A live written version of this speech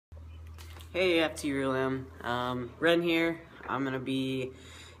Hey, FT Ren here. I'm gonna be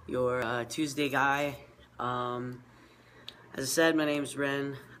your Tuesday guy. As I said, my name's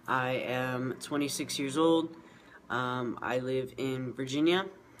Ren. I am 26 years old. I live in Virginia.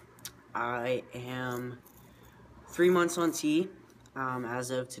 I am 3 months on T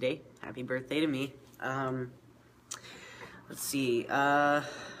as of today. Happy birthday to me. Let's see. I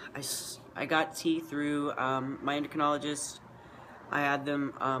got T through my endocrinologist. I had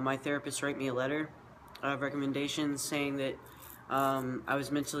them, my therapist, write me a letter of recommendations saying that I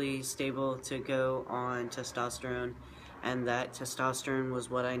was mentally stable to go on testosterone, and that testosterone was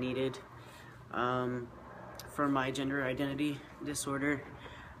what I needed for my gender identity disorder.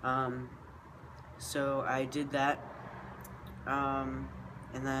 So I did that, and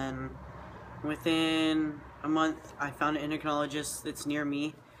then within a month I found an endocrinologist that's near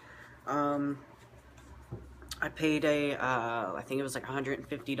me. I paid I think it was like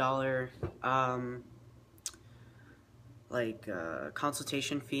 $150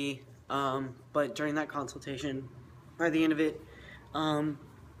 consultation fee, but during that consultation, by the end of it, I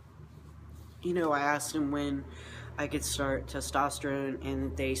asked them when I could start testosterone,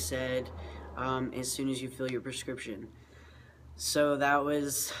 and they said as soon as you fill your prescription. So that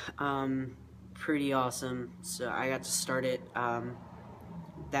was pretty awesome. So I got to start it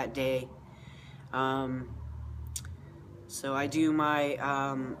that day. So I do my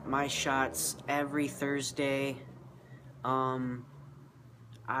my shots every Thursday. I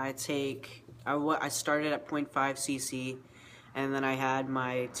started at 0.5 cc, and then I had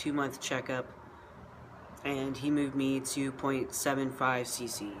my 2-month checkup, and he moved me to 0.75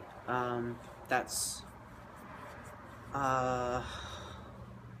 cc. That's I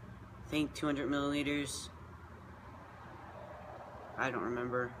think 200 milliliters. I don't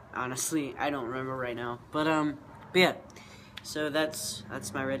remember, honestly. I don't remember right now, but yeah, so that's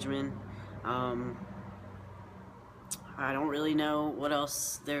my regimen. I don't really know what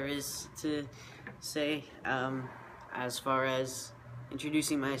else there is to say as far as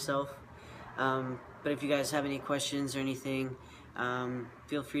introducing myself, but if you guys have any questions or anything,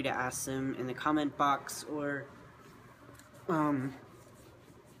 feel free to ask them in the comment box or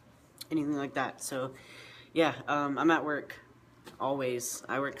anything like that. So yeah, I'm at work always.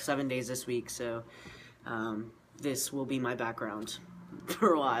 I work 7 days this week, so this will be my background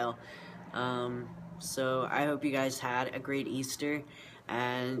for a while. So I hope you guys had a great Easter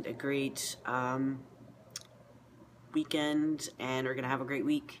and a great weekend, and are gonna have a great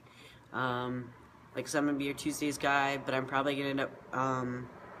week. Like I said, I'm gonna be your Tuesdays guy, but I'm probably gonna end up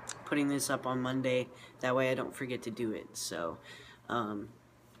putting this up on Monday. That way I don't forget to do it. So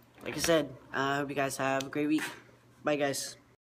like I said, I hope you guys have a great week. Bye, guys.